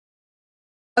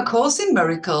A Course in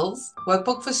Miracles,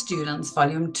 Workbook for Students,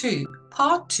 Volume 2,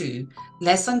 Part 2,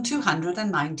 Lesson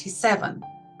 297.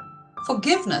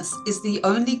 Forgiveness is the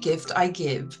only gift I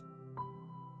give.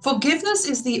 Forgiveness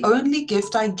is the only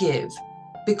gift I give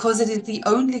because it is the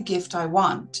only gift I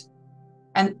want.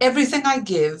 And everything I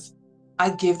give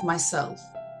myself.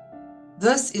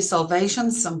 This is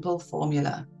salvation's simple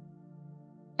formula.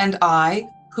 And I,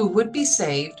 who would be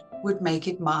saved, would make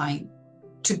it mine,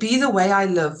 to be the way I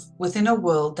live within a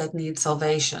world that needs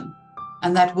salvation,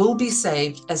 and that will be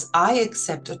saved as I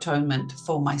accept atonement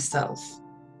for myself.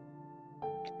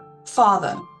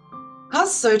 Father, how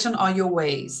certain are your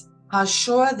ways, how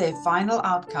sure their final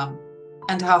outcome,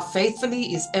 and how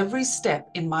faithfully is every step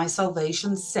in my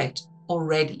salvation set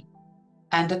already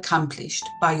and accomplished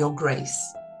by your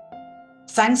grace.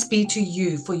 Thanks be to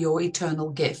you for your eternal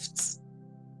gifts,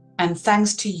 and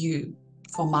thanks to you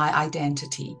for my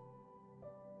identity.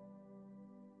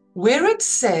 Where it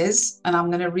says, and I'm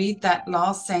going to read that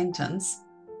last sentence,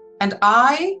 and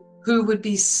I, who would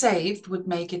be saved, would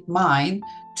make it mine,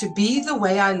 to be the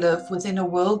way I live within a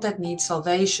world that needs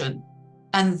salvation,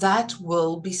 and that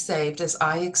will be saved as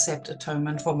I accept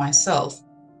atonement for myself.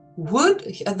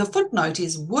 The footnote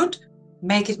is would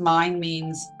make it mine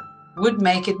means would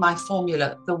make it my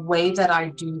formula, the way that I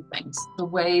do things, the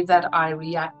way that I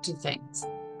react to things.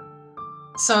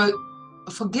 So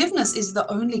forgiveness is the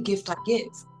only gift I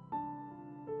give,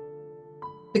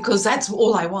 because that's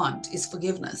all I want is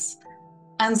forgiveness.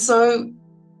 And so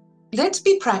let's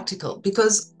be practical,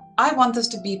 because I want this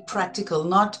to be practical,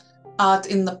 not out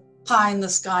in the pie in the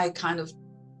sky kind of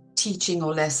teaching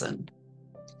or lesson.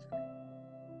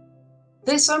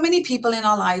 There's so many people in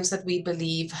our lives that we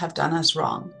believe have done us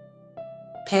wrong.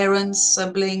 Parents,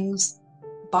 siblings,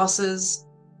 bosses,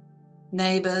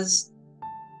 neighbors,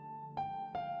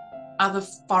 other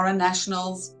foreign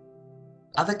nationals,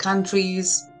 other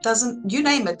countries, you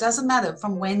name it, doesn't matter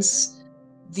from whence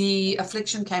the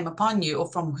affliction came upon you or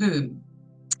from whom.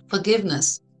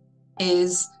 Forgiveness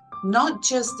is not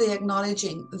just the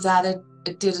acknowledging that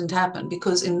it didn't happen,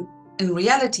 because in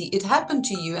reality, it happened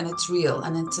to you and it's real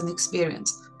and it's an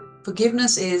experience.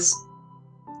 Forgiveness is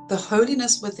the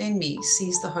holiness within me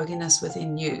sees the holiness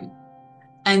within you.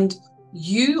 And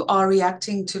you are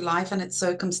reacting to life and its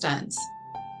circumstance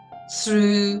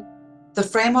through the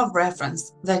frame of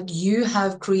reference that you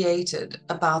have created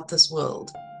about this world.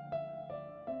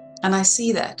 And I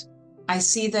see that. I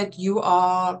see that you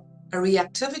are a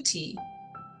reactivity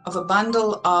of a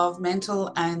bundle of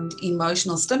mental and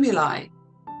emotional stimuli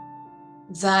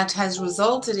that has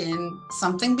resulted in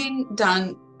something being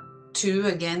done to,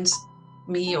 against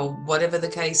me, or whatever the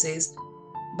case is,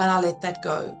 but I'll let that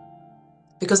go.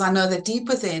 Because I know that deep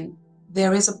within,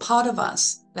 there is a part of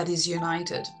us that is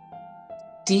united.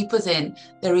 Deep within,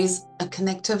 there is a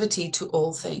connectivity to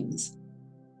all things.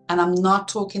 And I'm not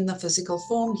talking the physical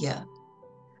form here.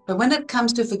 But when it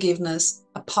comes to forgiveness,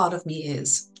 a part of me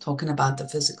is talking about the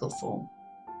physical form.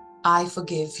 I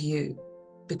forgive you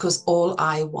because all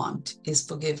I want is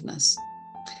forgiveness.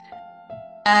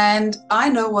 And I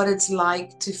know what it's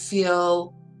like to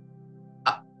feel,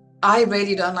 I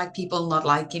really don't like people not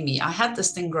liking me. I had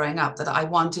this thing growing up that I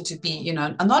wanted to be,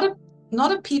 not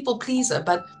a people pleaser,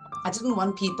 but I didn't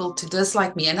want people to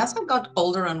dislike me. And as I got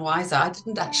older and wiser, I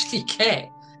didn't actually care.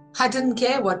 I didn't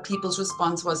care what people's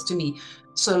response was to me,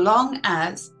 so long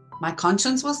as my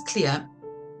conscience was clear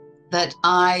that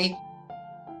I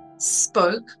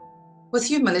spoke with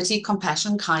humility,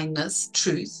 compassion, kindness,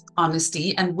 truth,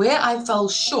 honesty, and where I fell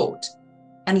short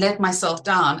and let myself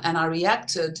down and I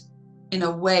reacted in a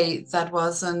way that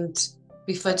wasn't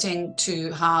befitting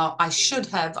to how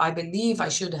I believe I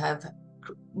should have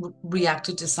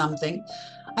reacted to something.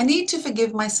 I need to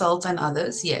forgive myself and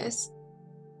others, yes,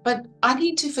 but I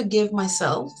need to forgive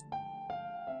myself,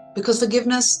 because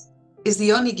forgiveness is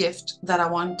the only gift that I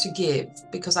want to give,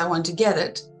 because I want to get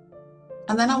it,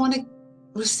 and then I want to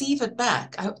receive it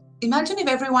back. Imagine if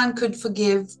everyone could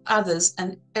forgive others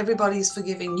and everybody's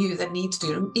forgiving you that needs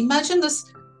to. Imagine this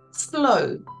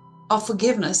flow of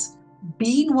forgiveness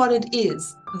being what it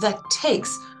is that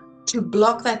takes to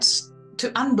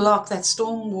unblock that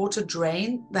storm water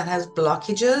drain that has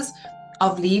blockages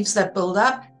of leaves that build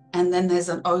up, and then there's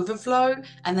an overflow,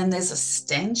 and then there's a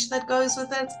stench that goes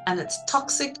with it, and it's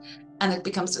toxic, and it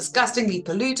becomes disgustingly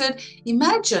polluted.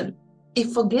 Imagine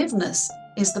if forgiveness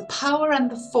is the power and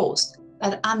the force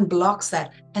that unblocks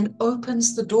that and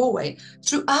opens the doorway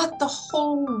throughout the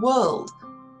whole world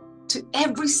to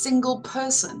every single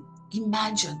person.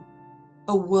 Imagine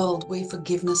a world where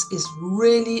forgiveness is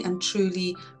really and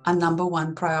truly a number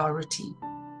one priority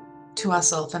to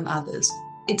ourselves and others.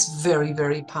 It's very,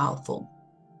 very powerful.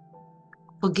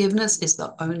 Forgiveness is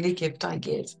the only gift I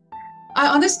give. I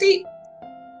honestly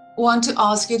want to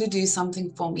ask you to do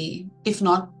something for me. If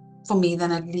not for me,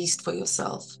 then at least for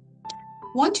yourself.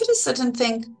 I want you to sit and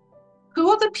think, who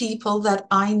are the people that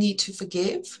I need to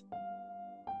forgive?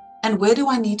 And where do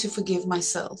I need to forgive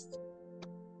myself?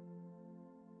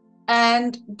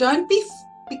 And don't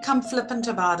become flippant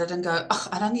about it and go, oh,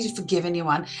 I don't need to forgive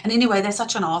anyone. And anyway, they're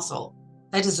such an arsehole.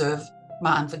 They deserve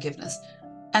my unforgiveness.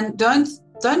 And don't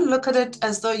look at it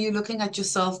as though you're looking at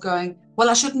yourself going, well,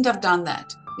 I shouldn't have done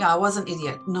that. Yeah, I was an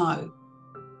idiot. No.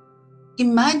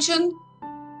 Imagine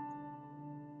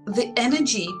the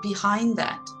energy behind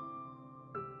that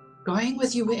going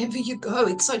with you wherever you go.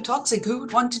 It's so toxic. Who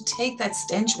would want to take that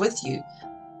stench with you?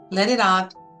 Let it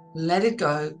out, let it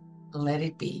go, let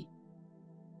it be.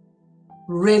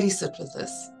 Really sit with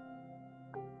this.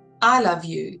 I love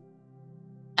you.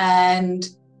 And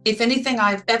if anything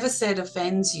I've ever said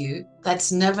offends you,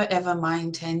 that's never, ever my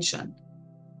intention.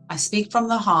 I speak from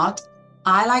the heart.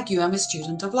 I, like you, am a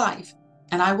student of life,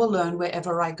 and I will learn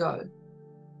wherever I go.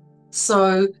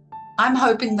 So I'm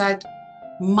hoping that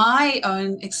my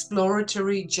own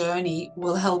exploratory journey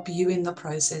will help you in the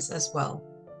process as well.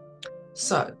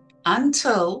 So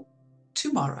until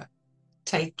tomorrow,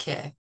 take care.